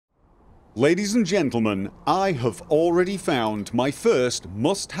Ladies and gentlemen, I have already found my first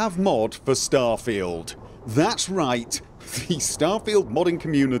must-have mod for Starfield. That's right, the Starfield modding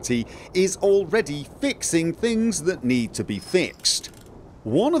community is already fixing things that need to be fixed.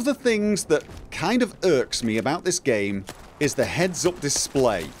 One of the things that kind of irks me about this game is the heads-up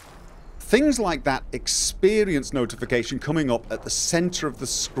display. Things like that experience notification coming up at the center of the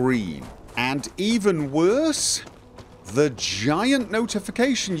screen. And even worse, the giant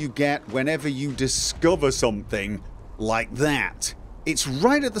notification you get whenever you discover something like that. It's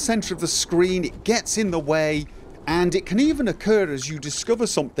right at the center of the screen, it gets in the way, and it can even occur as you discover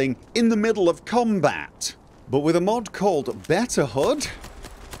something in the middle of combat. But with a mod called BetterHUD,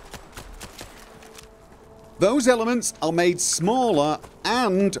 those elements are made smaller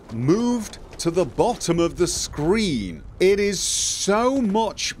and moved to the bottom of the screen. It is so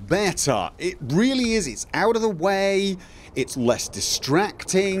much better. It really is. It's out of the way. It's less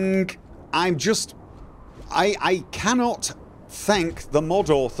distracting. I cannot thank the mod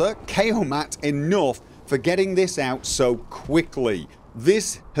author, Kaomat, enough for getting this out so quickly.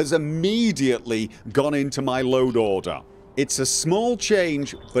 This has immediately gone into my load order. It's a small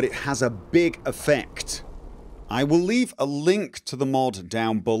change, but it has a big effect. I will leave a link to the mod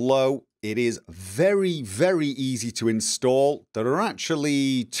down below. It is very, very easy to install. There are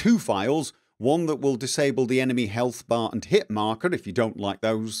actually two files, one that will disable the enemy health bar and hit marker if you don't like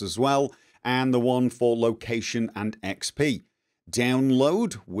those as well, and the one for location and XP.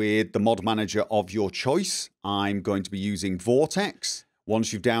 Download with the mod manager of your choice. I'm going to be using Vortex.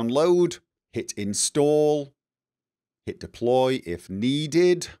 Once you've downloaded, hit install, hit deploy if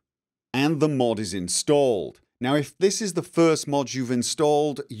needed, and the mod is installed. Now, if this is the first mod you've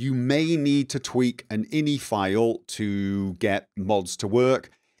installed, you may need to tweak an ini file to get mods to work.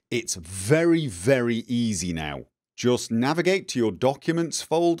 It's very, very easy now. Just navigate to your Documents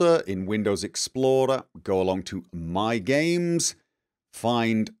folder in Windows Explorer, go along to My Games,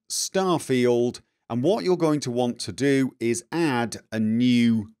 find Starfield, and what you're going to want to do is add a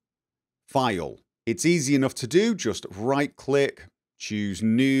new file. It's easy enough to do, just right-click, choose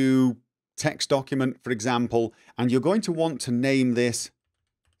New, text document, for example, and you're going to want to name this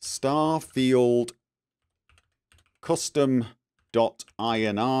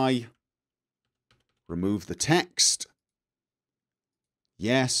StarfieldCustom.ini. Remove the text.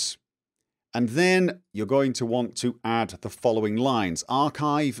 Yes. And then you're going to want to add the following lines.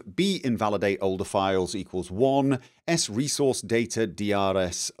 Archive bInvalidateOlderFiles equals 1,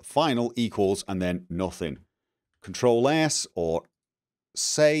 sResourceDataDirsFinal equals, and then nothing. Control S or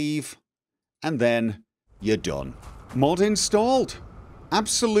save. And then you're done. Mod installed.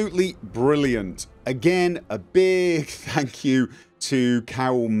 Absolutely brilliant. Again, a big thank you to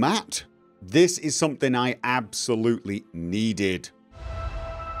Kaomat. This is something I absolutely needed.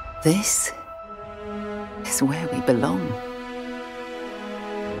 This is where we belong.